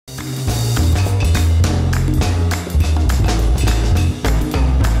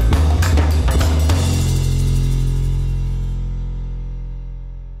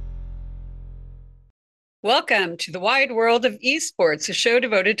Welcome to the wide world of esports, a show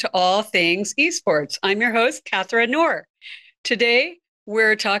devoted to all things esports. I'm your host, Katharine Nohr. Today,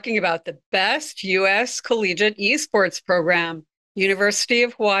 we're talking about the best U.S. collegiate esports program, University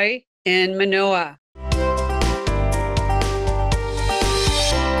of Hawaii in Manoa.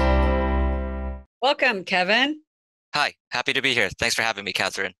 Welcome, Kevin. Hi, happy to be here. Thanks for having me,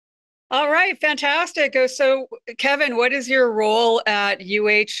 Catherine. All right, fantastic. So, Kevin, what is your role at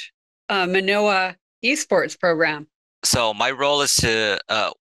Manoa esports program? So my role is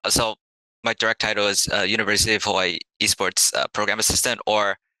so my direct title is University of Hawaii Esports Program Assistant,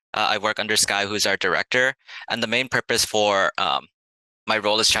 or I work under Sky, who's our director. And the main purpose for my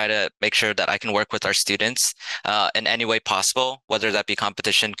role is try to make sure that I can work with our students in any way possible, whether that be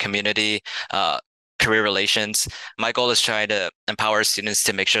competition, community, career relations. My goal is trying to empower students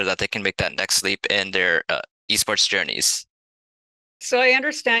to make sure that they can make that next leap in their esports journeys. So I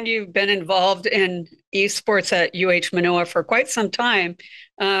understand you've been involved in esports at Manoa for quite some time.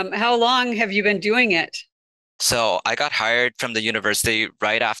 How long have you been doing it? So I got hired from the university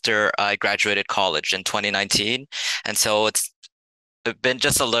right after I graduated college in 2019. And so it's been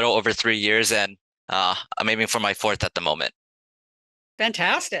just a little over 3 years, and I'm aiming for my fourth at the moment.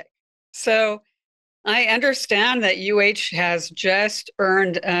 Fantastic. So I understand that has just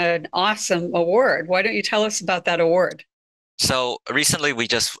earned an awesome award. Why don't you tell us about that award? So recently we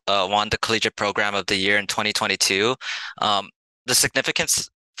just won the Collegiate Program of the Year in 2022. The significance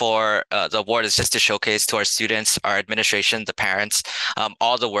for the award is just to showcase to our students, our administration, the parents,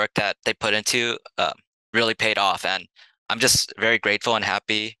 all the work that they put into really paid off. And I'm just very grateful and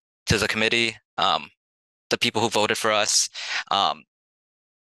happy to the committee, the people who voted for us,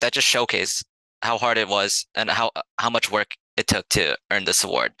 that just showcase how hard it was and how much work it took to earn this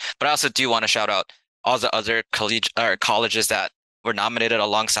award. But I also do want to shout out all the other colleges that were nominated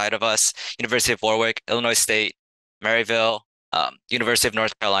alongside of us: University of Warwick, Illinois State, Maryville, University of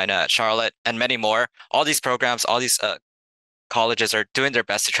North Carolina, Charlotte, and many more. All these programs, all these colleges are doing their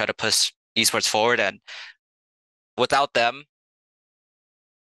best to try to push esports forward. And without them,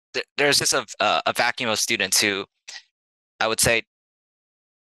 there's just a vacuum of students who I would say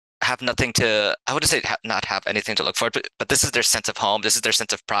have nothing to, I wouldn't say not have anything to look forward to, but this is their sense of home. This is their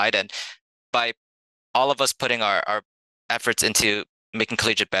sense of pride. And by all of us putting our efforts into making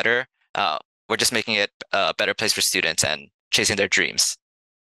collegiate better, we're just making it a better place for students and chasing their dreams.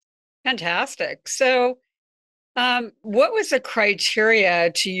 Fantastic. So, what was the criteria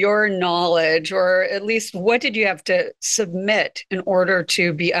to your knowledge, or at least what did you have to submit in order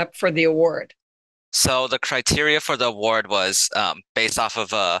to be up for the award? So the criteria for the award was based off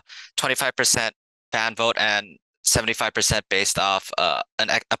of a 25% fan vote and 75% based off a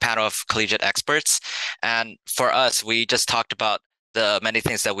panel of collegiate experts. And for us, we just talked about the many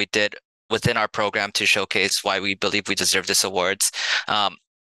things that we did within our program to showcase why we believe we deserve this awards. A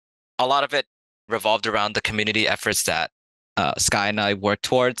lot of it revolved around the community efforts that Sky and I worked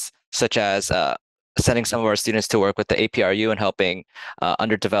towards, such as sending some of our students to work with the APRU and helping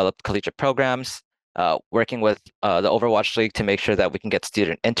underdeveloped collegiate programs, working with the Overwatch League to make sure that we can get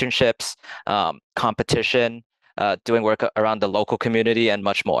student internships, competition, doing work around the local community, and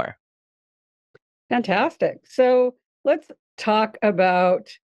much more. Fantastic. So let's talk about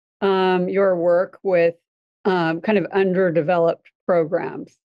your work with kind of underdeveloped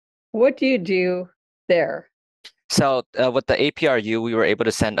programs. What do you do there? So with the APRU, we were able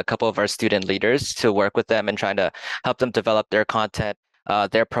to send a couple of our student leaders to work with them and trying to help them develop their content,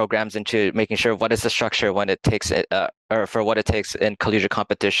 their programs, into making sure what is the structure when it takes it, or for what it takes in collegiate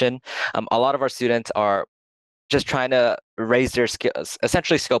competition. A lot of our students are just trying to raise their skills,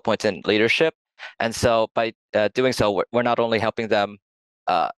 essentially skill points in leadership. And so by doing so, we're not only helping them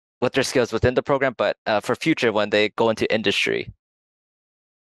with their skills within the program, but for future when they go into industry.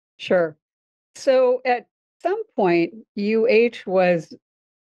 Sure. So at some point, was,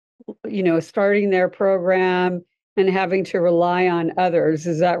 starting their program and having to rely on others.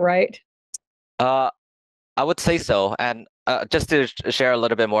 Is that right? I would say so. And just to share a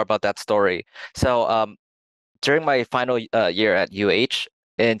little bit more about that story. So during my final year at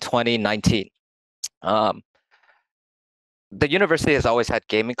in 2019, the university has always had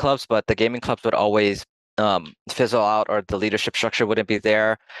gaming clubs, but the gaming clubs would always fizzle out, or the leadership structure wouldn't be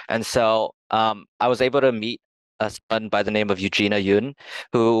there. And so I was able to meet a son by the name of Eugenia Yun,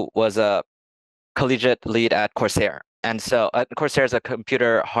 who was a collegiate lead at Corsair. And so Corsair is a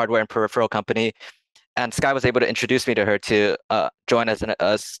computer hardware and peripheral company. And Sky was able to introduce me to her to join as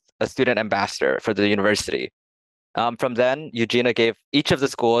a student ambassador for the university. From then, Eugenia gave each of the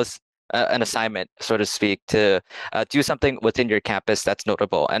schools an assignment, so to speak, to do something within your campus that's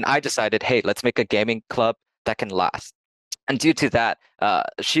notable. And I decided, hey, let's make a gaming club that can last. And due to that,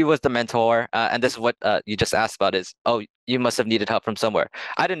 she was the mentor. And this is what you just asked about is, oh, you must have needed help from somewhere.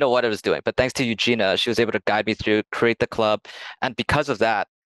 I didn't know what I was doing, but thanks to Eugenia, she was able to guide me through, create the club. And because of that,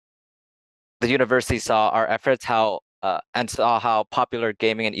 the university saw our efforts, and saw how popular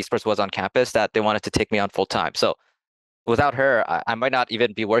gaming and esports was on campus, that they wanted to take me on full time. So without her, I might not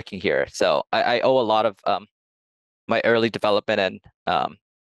even be working here. So I owe a lot of my early development and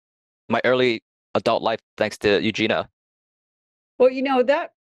my early adult life thanks to Eugenia. Well,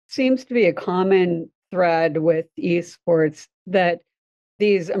 that seems to be a common thread with esports, that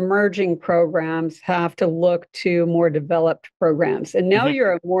these emerging programs have to look to more developed programs. And now Mhm.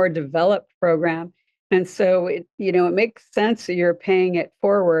 you're a more developed program. And so it makes sense that you're paying it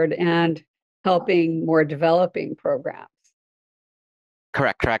forward and helping more developing programs.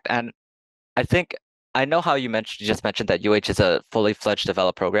 Correct, correct. And I think I know how you just mentioned that UH is a fully fledged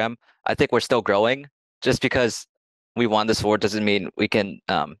developed program. I think we're still growing. Just because we won this award doesn't mean we can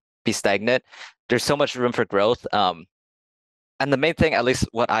be stagnant. There's so much room for growth. And the main thing, at least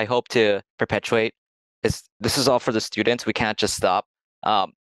what I hope to perpetuate, is this is all for the students. We can't just stop.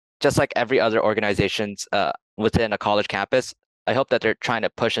 Um, just like every other organizations within a college campus, I hope that they're trying to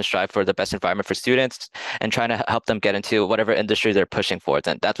push and strive for the best environment for students and trying to help them get into whatever industry they're pushing for.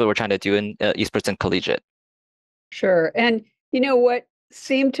 And that's what we're trying to do in esports and collegiate. Sure. And what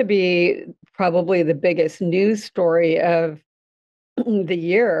seemed to be probably the biggest news story of the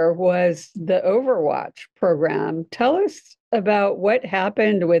year was the Overwatch program. Tell us about what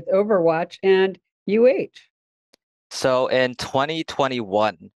happened with Overwatch and UH. So in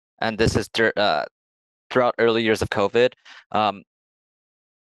 2021, and this is throughout early years of COVID, um,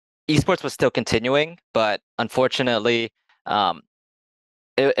 esports was still continuing, but unfortunately, um,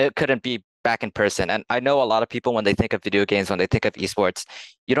 it couldn't be back in person. And I know a lot of people, when they think of video games, when they think of esports,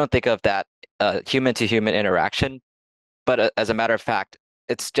 you don't think of that human to human interaction. But as a matter of fact,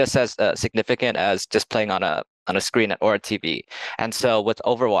 it's just as significant as just playing on a screen or a TV. And so with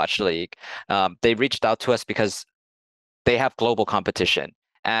Overwatch League, they reached out to us because they have global competition.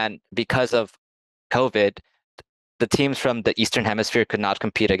 And because of COVID, the teams from the Eastern Hemisphere could not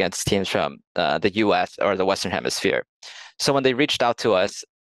compete against teams from the US or the Western Hemisphere. So when they reached out to us,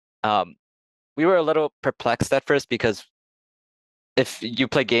 um, we were a little perplexed at first because if you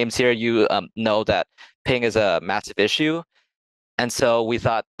play games here, you know that ping is a massive issue. And so we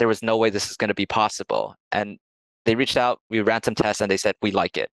thought there was no way this is going to be possible. And they reached out, we ran some tests, and they said, we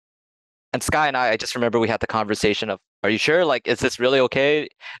like it. And Sky and I just remember we had the conversation of, are you sure? Like, is this really okay?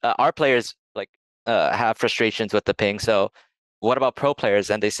 Our players have frustrations with the ping. So what about pro players?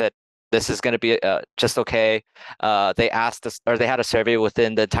 And they said, this is going to be just okay. They asked us, or they had a survey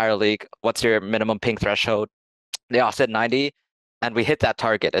within the entire league. What's your minimum ping threshold? They all said 90, and we hit that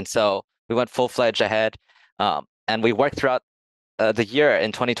target. And so we went full-fledged ahead. And we worked throughout the year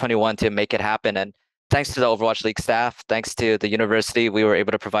in 2021 to make it happen. And thanks to the Overwatch League staff, thanks to the university, we were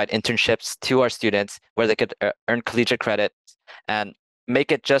able to provide internships to our students where they could earn collegiate credit and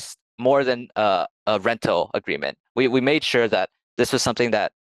make it just more than a rental agreement. We made sure that this was something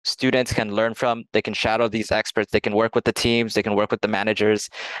that students can learn from. They can shadow these experts. They can work with the teams. They can work with the managers.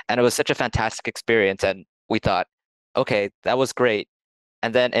 And it was such a fantastic experience. And we thought, okay, that was great.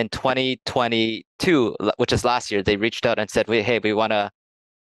 And then in 2022, which is last year, they reached out and said, hey, we want to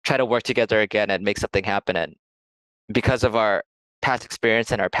try to work together again and make something happen. And because of our past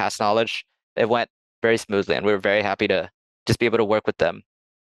experience and our past knowledge, it went very smoothly. And we were very happy to just be able to work with them.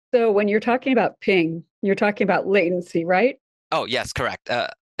 So when you're talking about ping, you're talking about latency, right? Oh, yes, correct.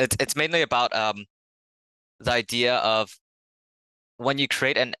 It's mainly about the idea of when you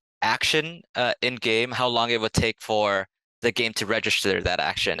create an action in game, how long it would take for the game to register that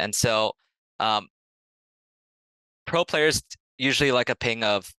action. And so um, pro players usually like a ping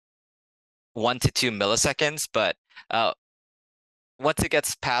of 1 to 2 milliseconds, but uh, once it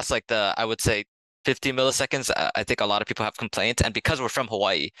gets past like I would say 50 milliseconds, I think a lot of people have complaints. And because we're from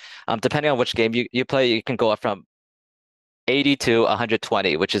Hawaii, depending on which game you play, you can go up from 80 to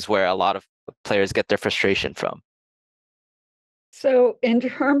 120, which is where a lot of players get their frustration from. So in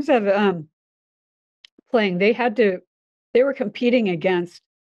terms of playing, they were competing against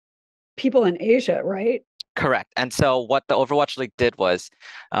people in Asia, right? Correct. And so what the Overwatch League did was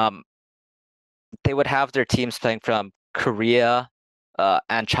um, they would have their teams playing from Korea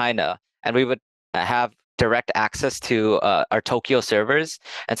and China, and we would have direct access to our Tokyo servers.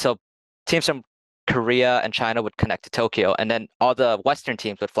 And so teams from Korea and China would connect to Tokyo, and then all the Western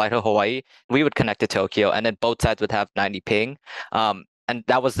teams would fly to Hawaii. We would connect to Tokyo, and then both sides would have 90 ping. and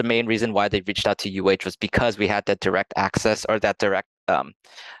that was the main reason why they reached out to UH, was because we had that direct access, or that direct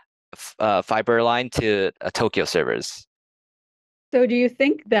fiber line to Tokyo servers. So do you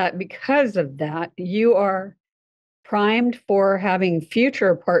think that because of that, you are primed for having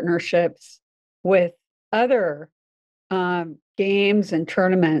future partnerships with other games and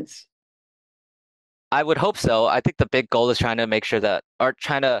tournaments? I would hope so. I think the big goal is trying to make sure that, or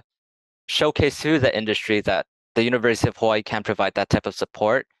trying to showcase to the industry that the University of Hawaii can provide that type of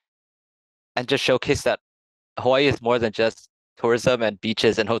support, and just showcase that Hawaii is more than just tourism and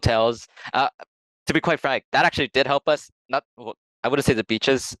beaches and hotels. To be quite frank, that actually did help us. Not, well, I wouldn't say the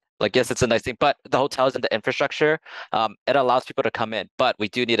beaches. Like, yes, it's a nice thing, but the hotels and the infrastructure, it allows people to come in. But we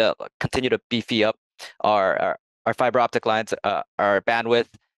do need to continue to beefy up our fiber optic lines, our bandwidth,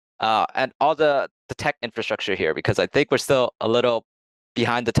 and all the tech infrastructure here, because I think we're still a little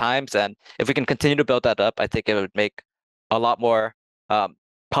behind the times. And if we can continue to build that up, I think it would make a lot more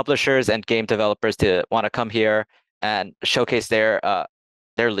publishers and game developers to want to come here and showcase their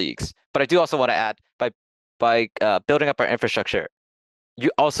leagues. But I do also want to add, by building up our infrastructure, you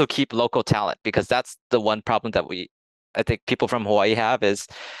also keep local talent, because that's the one problem that I think people from Hawaii have, is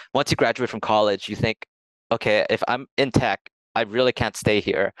once you graduate from college, you think, okay, if I'm in tech, I really can't stay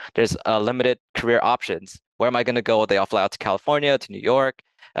here. There's limited career options. Where am I going to go? They all fly out to California, to New York,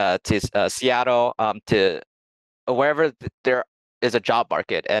 to Seattle, to wherever there is a job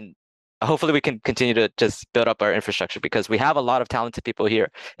market. And hopefully we can continue to just build up our infrastructure, because we have a lot of talented people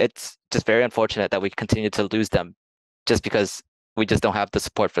here. It's just very unfortunate that we continue to lose them just because we just don't have the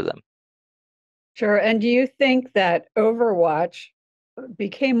support for them. Sure. And do you think that Overwatch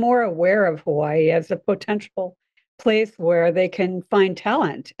became more aware of Hawaii as a potential place where they can find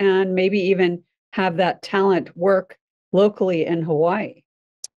talent and maybe even have that talent work locally in Hawaii?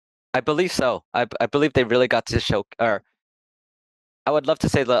 I believe so. I believe they really got to show, or I would love to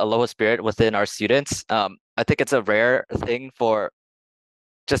say, the aloha spirit within our students. I think it's a rare thing for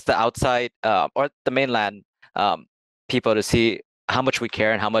just the outside, or the mainland, people to see how much we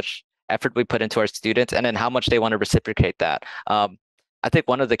care and how much effort we put into our students, and then how much they want to reciprocate that. I think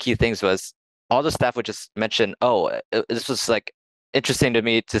one of the key things was all the staff would just mention, "Oh, this was like interesting to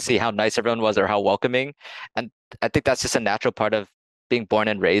me to see how nice everyone was, or how welcoming," and I think that's just a natural part of being born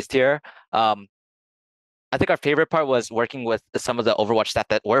and raised here. I think our favorite part was working with some of the Overwatch staff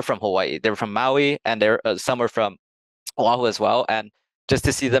that were from Hawaii. They were from Maui, and some were from Oahu as well. And just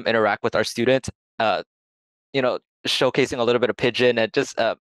to see them interact with our students, uh, showcasing a little bit of pidgin, and just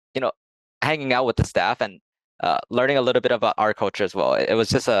you know, hanging out with the staff, and learning a little bit about our culture as well. It was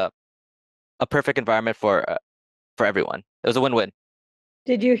just a perfect environment for everyone. It was a win-win.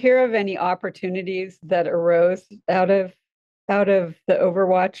 Did you hear of any opportunities that arose out of the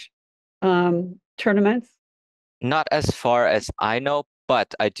Overwatch tournaments? Not as far as I know,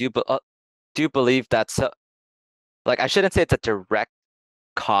 but I do believe that's like, I shouldn't say it's a direct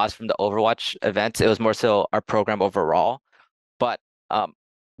cause from the Overwatch events. It was more so our program overall. But um,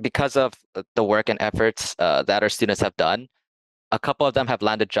 because of the work and efforts that our students have done, a couple of them have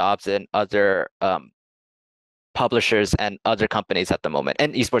landed jobs in other publishers and other companies at the moment,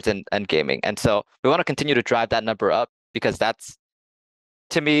 in esports and gaming. And so we want to continue to drive that number up, because that's,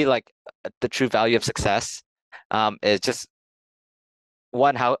 to me, like, the true value of success, is just,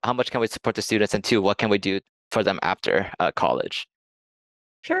 one, how much can we support the students, and two, what can we do for them after college.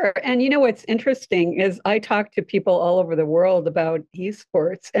 Sure. And you know what's interesting is I talk to people all over the world about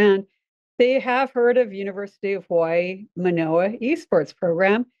esports, and they have heard of University of Hawaii Manoa esports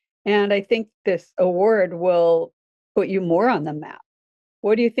program. And I think this award will put you more on the map.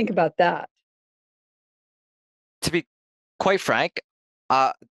 What do you think about that? To be quite frank,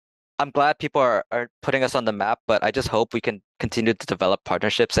 uh, I'm glad people are putting us on the map, but I just hope we can continue to develop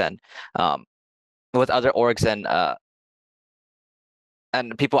partnerships, and um, with other orgs,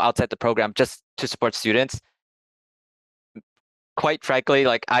 and people outside the program, just to support students. Quite frankly,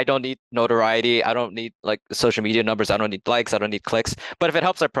 like, I don't need notoriety. I don't need, like, social media numbers. I don't need likes. I don't need clicks. But if it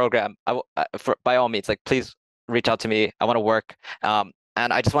helps our program, by all means, like, please reach out to me. I want to work. And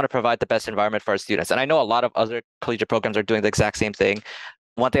I just want to provide the best environment for our students. And I know a lot of other collegiate programs are doing the exact same thing.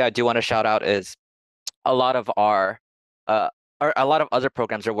 One thing I do want to shout out is a lot of uh, a lot of other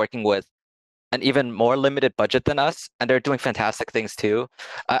programs are working with an even more limited budget than us, and they're doing fantastic things too.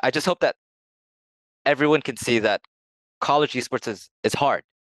 I just hope that everyone can see that college esports is hard,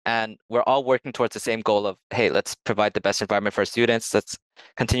 and we're all working towards the same goal of, hey, let's provide the best environment for our students. Let's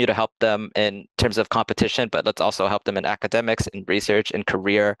continue to help them in terms of competition, but let's also help them in academics, in research, in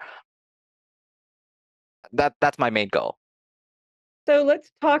career. That's my main goal. So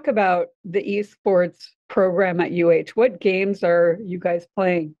let's talk about the esports program at UH? What games are you guys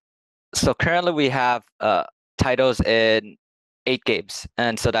playing? So currently we have titles in 8 games.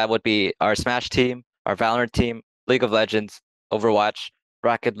 And so that would be our Smash team, our Valorant team, League of Legends, Overwatch,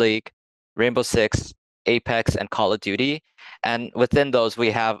 Rocket League, Rainbow Six, Apex, and Call of Duty. And within those, we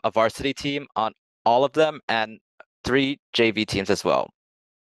have a varsity team on all of them and 3 JV teams as well.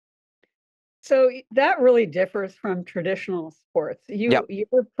 So that really differs from traditional sports. Yep.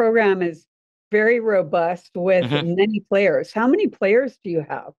 Your program is very robust with hmm many players. How many players do you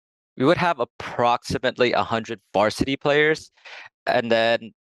have? We would have approximately 100 varsity players, and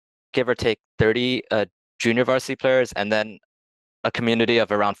then give or take 30 junior varsity players, and then a community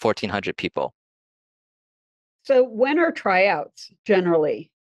of around 1,400 people. So when are tryouts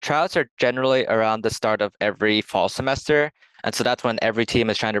generally? Tryouts are generally around the start of every fall semester. And so that's when every team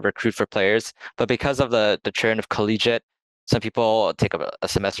is trying to recruit for players. But because of the churn of collegiate, some people take a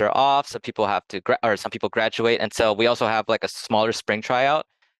semester off, some people have to or some people graduate. And so we also have like a smaller spring tryout.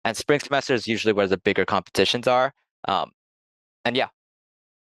 And spring semester is usually where the bigger competitions are. Um, and yeah.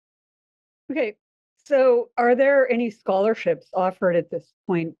 Okay. So are there any scholarships offered at this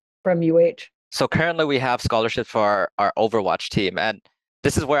point from UH? So currently we have scholarships for our Overwatch team. And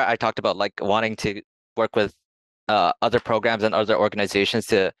this is where I talked about like wanting to work with other programs and other organizations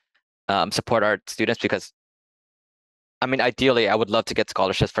to support our students, because I mean, ideally, I would love to get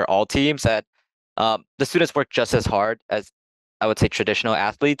scholarships for all teams. And the students work just as hard as I would say traditional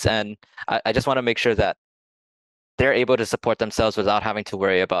athletes, and I just want to make sure that they're able to support themselves without having to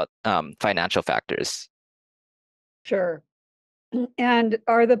worry about financial factors. Sure. And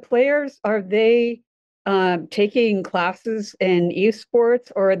are the players, are they taking classes in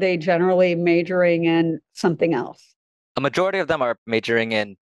esports or are they generally majoring in something else? A majority of them are majoring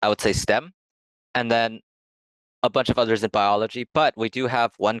in, I would say, STEM, and then a bunch of others in biology. But we do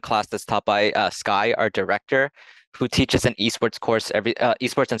have one class that's taught by Sky, our director, who teaches an esports course every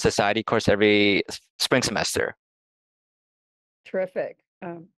esports and society course every spring semester. Terrific.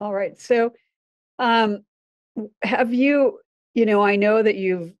 All right. So, um, have you, I know that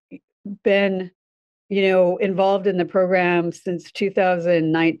you've been, involved in the program since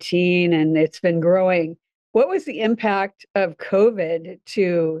 2019 and it's been growing. What was the impact of COVID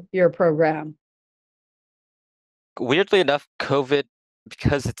to your program? Weirdly enough, COVID,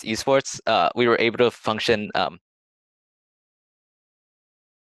 because it's esports, we were able to function.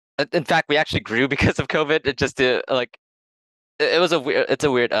 In fact, we actually grew because of COVID. It just like it was a weird. It's a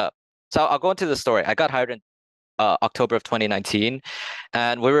weird. So I'll go into the story. I got hired in October of 2019,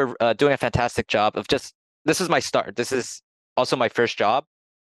 and we were doing a fantastic job of just. This is my start. This is also my first job,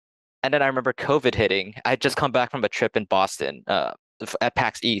 and then I remember COVID hitting. I had just come back from a trip in Boston, at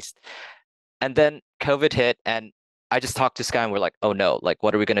PAX East, and then COVID hit, and I just talked to Sky, and we're like, "Oh no! Like,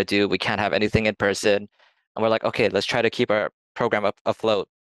 what are we gonna do? We can't have anything in person." And we're like, "Okay, let's try to keep our program afloat."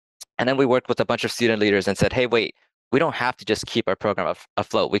 And then we worked with a bunch of student leaders and said, "Hey, wait, we don't have to just keep our program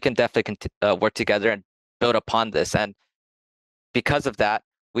afloat. We can definitely work together and build upon this." And because of that,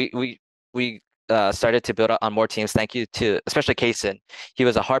 we started to build on more teams. Thank you to especially Kaysen. He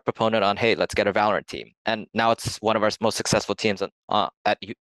was a hard proponent on, "Hey, let's get a Valorant team," and now it's one of our most successful teams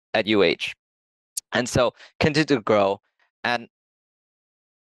at UH. And so continue to grow. And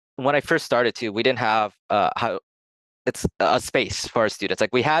when I first started too, we didn't have how it's a space for our students.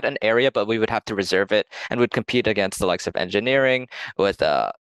 Like we had an area, but we would have to reserve it, and would compete against the likes of engineering, with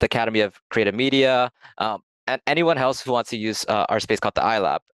the Academy of Creative Media, and anyone else who wants to use our space called the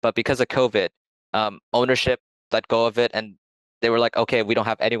iLab. But because of COVID, ownership let go of it, and they were like, "Okay, we don't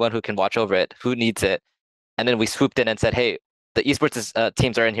have anyone who can watch over it. Who needs it?" And then we swooped in and said, "Hey, the esports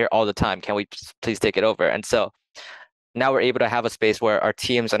teams are in here all the time. Can we please take it over?" And so now we're able to have a space where our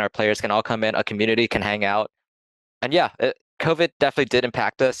teams and our players can all come in, a community can hang out. And yeah, COVID definitely did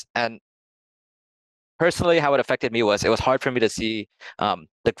impact us. And personally, how it affected me was it was hard for me to see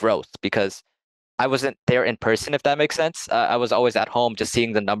the growth, because I wasn't there in person, if that makes sense. I was always at home just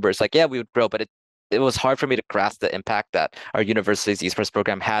seeing the numbers. Like, yeah, we would grow, but it was hard for me to grasp the impact that our university's esports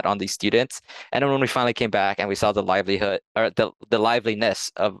program had on these students. And then when we finally came back and we saw the livelihood, or the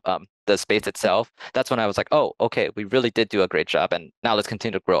liveliness of the space itself, that's when I was like, oh, okay, we really did do a great job. And now let's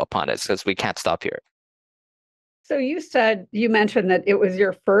continue to grow upon it, because we can't stop here. So you mentioned that it was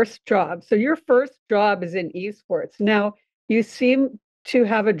your first job. So your first job is in esports. Now, you seem to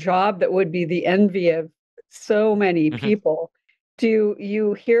have a job that would be the envy of so many Mhm. people. Do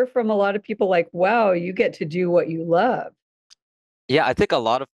you hear from a lot of people like, wow, you get to do what you love? Yeah, I think a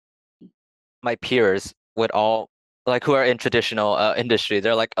lot of my peers would all like who are in traditional industry,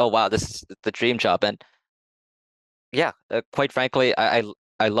 they're like, oh wow, this is the dream job. And yeah, quite frankly,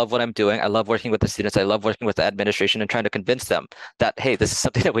 I love what I'm doing. I love working with the students. I love working with the administration and trying to convince them that, hey, this is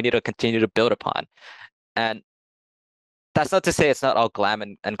something that we need to continue to build upon. And that's not to say it's not all glam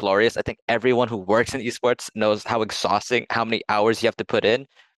and glorious. I think everyone who works in esports knows how exhausting, how many hours you have to put in.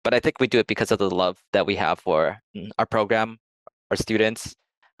 But I think we do it because of the love that we have for our program, our students,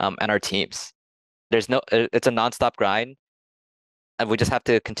 and our teams. It's a nonstop grind, and we just have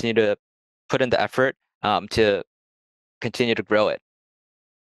to continue to put in the effort to continue to grow it.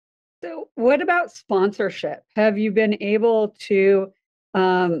 So, what about sponsorship? Have you been able to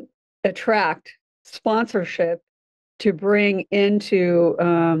attract sponsorship to bring into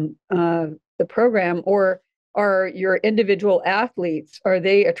the program, or are your individual athletes, are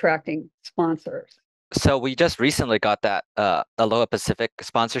they attracting sponsors? So we just recently got that Aloha Pacific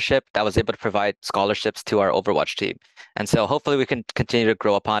sponsorship that was able to provide scholarships to our Overwatch team. And so hopefully we can continue to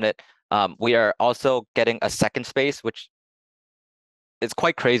grow upon it. We are also getting a second space, which is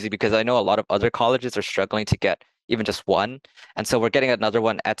quite crazy because I know a lot of other colleges are struggling to get even just one. And so we're getting another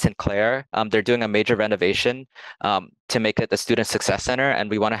one at Sinclair. They're doing a major renovation to make it the Student Success Center. And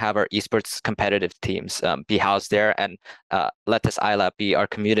we want to have our esports competitive teams be housed there and let this ILAB be our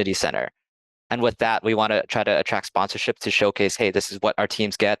community center. And with that, we want to try to attract sponsorship to showcase, hey, this is what our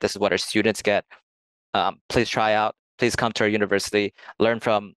teams get. This is what our students get. Please try out. Please come to our university, learn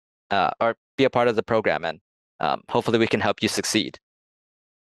from, or be a part of the program. And hopefully we can help you succeed.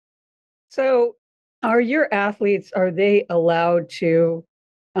 So, are your athletes, are they allowed to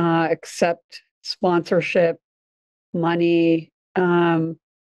accept sponsorship money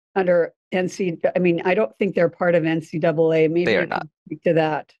under NC? I mean, I don't think they're part of NCAA. Maybe They are you not. can speak to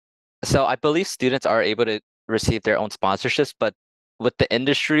that. So I believe students are able to receive their own sponsorships, but with the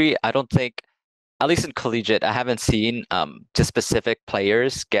industry, I don't think, at least in collegiate, I haven't seen just specific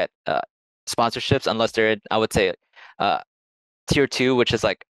players get sponsorships unless they're in, I would say, tier two, which is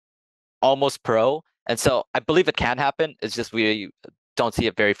like almost pro. And so I believe it can happen. It's just we don't see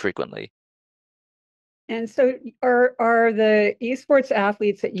it very frequently. And so, are the esports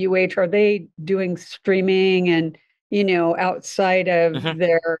athletes at UH, are they doing streaming and, outside of Mhm.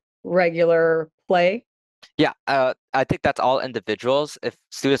 their regular play? Yeah, I think that's all individuals. If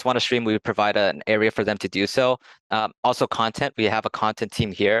students want to stream, we would provide an area for them to do so. Also, content. We have a content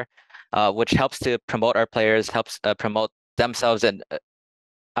team here, which helps to promote our players, helps promote themselves, and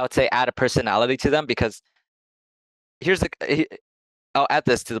I would say add a personality to them because I'll add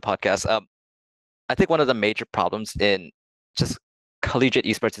this to the podcast. I think one of the major problems in just collegiate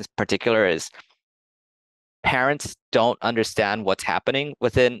esports in particular is parents don't understand what's happening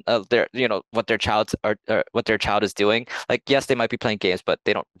within what their child's or what their child is doing. Like, yes, they might be playing games, but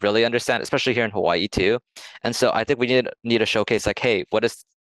they don't really understand, especially here in Hawaii too. And so I think we need to showcase like, hey, what is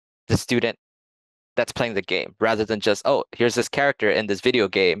the student that's playing the game rather than just, oh, here's this character in this video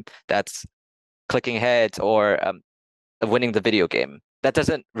game that's clicking heads or winning the video game. That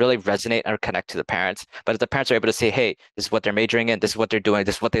doesn't really resonate or connect to the parents. But if the parents are able to say, hey, this is what they're majoring in, this is what they're doing,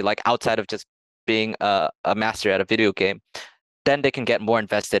 this is what they like outside of just being a master at a video game, then they can get more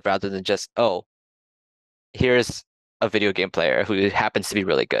invested rather than just, oh, here's a video game player who happens to be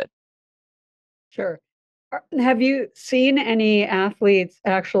really good. Sure. Have you seen any athletes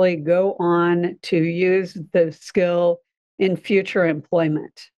actually go on to use the skill in future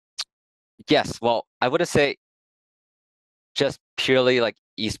employment? Yes, well, I wouldn't say just purely like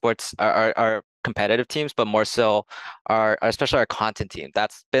esports are competitive teams, but more so especially our content team.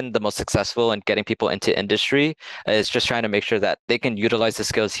 That's been the most successful in getting people into industry. Is just trying to make sure that they can utilize the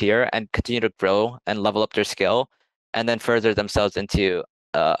skills here and continue to grow and level up their skill, and then further themselves into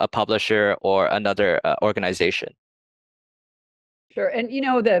a publisher or another organization. Sure. And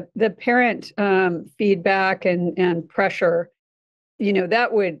the parent feedback and pressure, that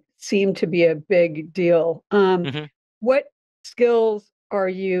would seem to be a big deal. Hmm. What skills are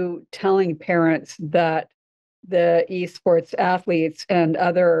you telling parents that the esports athletes and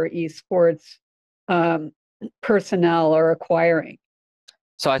other esports personnel are acquiring?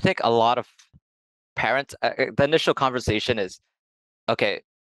 So I think a lot of parents, the initial conversation is, okay,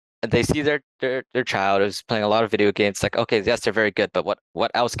 they see their child is playing a lot of video games. Like, okay, yes, they're very good, but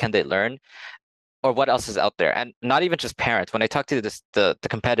what else can they learn? Or what else is out there? And not even just parents. When I talk to the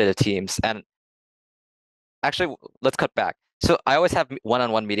competitive teams, and actually, let's cut back. So I always have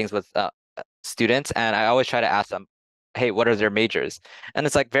one-on-one meetings with students, and I always try to ask them, hey, what are their majors? And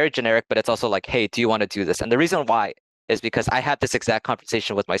it's like very generic, but it's also like, hey, do you want to do this? And the reason why is because I had this exact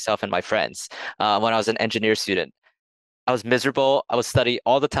conversation with myself and my friends when I was an engineer student. I was miserable. I was studying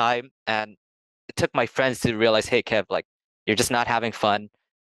all the time, and it took my friends to realize, hey, Kev, like you're just not having fun.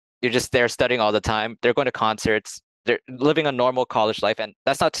 You're just there studying all the time. They're going to concerts. they're living a normal college life. And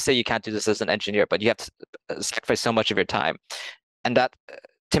that's not to say you can't do this as an engineer, but you have to sacrifice so much of your time. And that,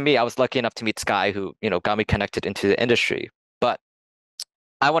 to me, I was lucky enough to meet Sky, who, got me connected into the industry. But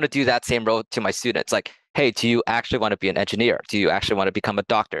I want to do that same road to my students. Like, hey, do you actually want to be an engineer? Do you actually want to become a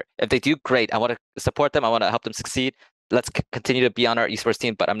doctor? If they do, great. I want to support them. I want to help them succeed. Let's continue to be on our esports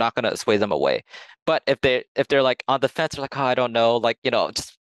team, but I'm not going to sway them away. But if they're like on the fence, they're like, oh, I don't know, like,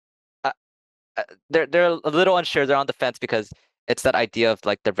 just uh, they're a little unsure. They're on the fence because it's that idea of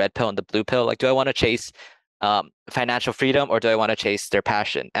like the red pill and the blue pill. Like, do I want to chase financial freedom or do I want to chase their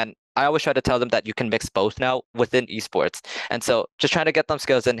passion? And I always try to tell them that you can mix both now within esports. And so just trying to get them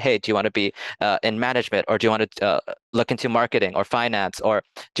skills in, hey, do you want to be in management or do you want to look into marketing or finance or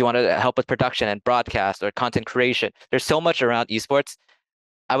do you want to help with production and broadcast or content creation? There's so much around esports.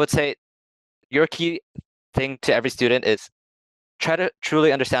 I would say your key thing to every student is try to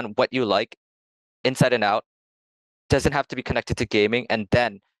truly understand what you like inside and out. Doesn't have to be connected to gaming, and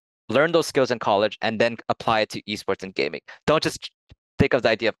then learn those skills in college and then apply it to esports and gaming. Don't just think of the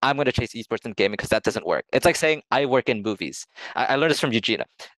idea of I'm going to chase esports and gaming because that doesn't work. It's like saying I work in movies. I learned this from Eugenia.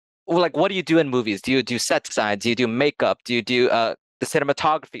 Well, like, what do you do in movies? Do you do set design? Do you do makeup? Do you do the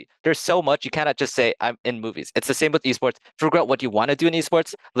cinematography? There's so much. You cannot just say I'm in movies. It's the same with esports. Figure out what you want to do in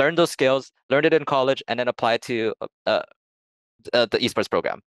esports, learn those skills, learn it in college, and then apply it to the esports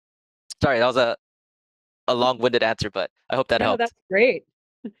program. Sorry, that was a long-winded answer, but I hope that No, helped. that's great.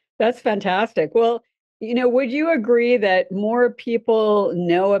 That's fantastic. Well, would you agree that more people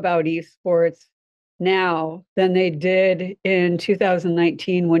know about esports now than they did in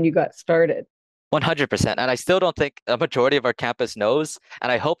 2019 when you got started? 100%. And I still don't think a majority of our campus knows.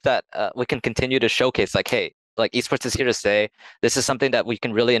 And I hope that we can continue to showcase like, hey, like esports is here to stay. This is something that we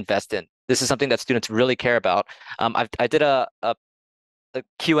can really invest in. This is something that students really care about. I did a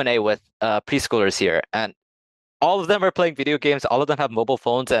Q&A with preschoolers here, and all of them are playing video games. All of them have mobile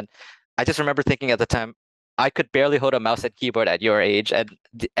phones. And I just remember thinking at the time, I could barely hold a mouse and keyboard at your age, and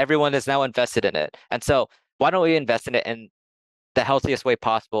everyone is now invested in it. And so why don't we invest in it in the healthiest way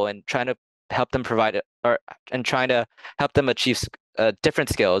possible and trying to help them provide it and trying to help them achieve different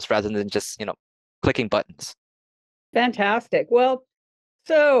skills rather than just, clicking buttons. Fantastic. Well,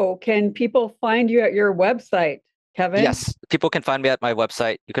 so can people find you at your website, Kevin? Yes, people can find me at my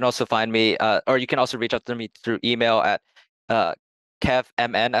website. You can also find me, or you can also reach out to me through email at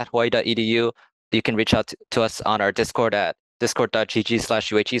kevmn@hawaii.edu. You can reach out to us on our Discord at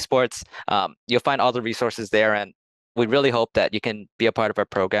discord.gg/UH You'll find all the resources there, and we really hope that you can be a part of our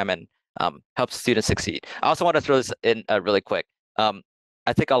program and help students succeed. I also want to throw this in really quick.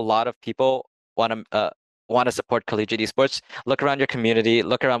 I think a lot of people want to support collegiate esports. Look around your community,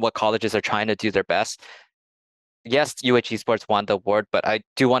 look around what colleges are trying to do their best. Yes, UH Esports won the award, but I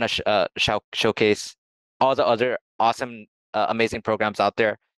do want to showcase all the other awesome, amazing programs out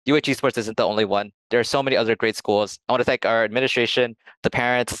there. UH Esports isn't the only one. There are so many other great schools. I want to thank our administration, the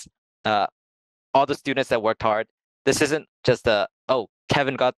parents, all the students that worked hard. This isn't just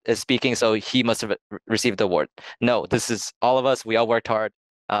Kevin is speaking, so he must have received the award. No, this is all of us. We all worked hard,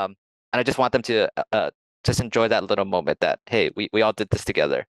 and I just want them to just enjoy that little moment that, hey, we all did this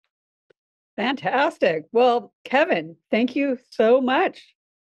together. Fantastic. Well, Kevin, thank you so much.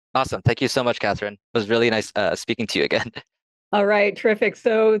 Awesome. Thank you so much, Katharine. It was really nice speaking to you again. All right, terrific.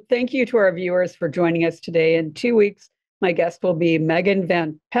 So thank you to our viewers for joining us today. In 2 weeks, my guest will be Megan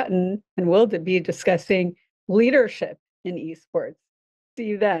Van Petten, and we'll be discussing leadership in esports. See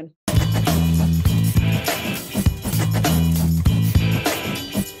you then.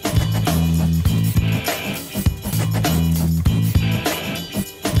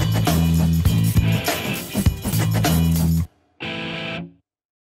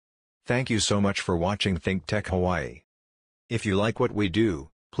 Thank you so much for watching ThinkTech Hawaii. If you like what we do,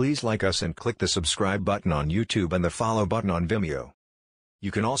 please like us and click the subscribe button on YouTube and the follow button on Vimeo.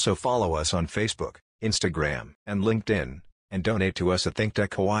 You can also follow us on Facebook, Instagram, and LinkedIn, and donate to us at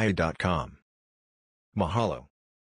thinktechhawaii.com. Mahalo.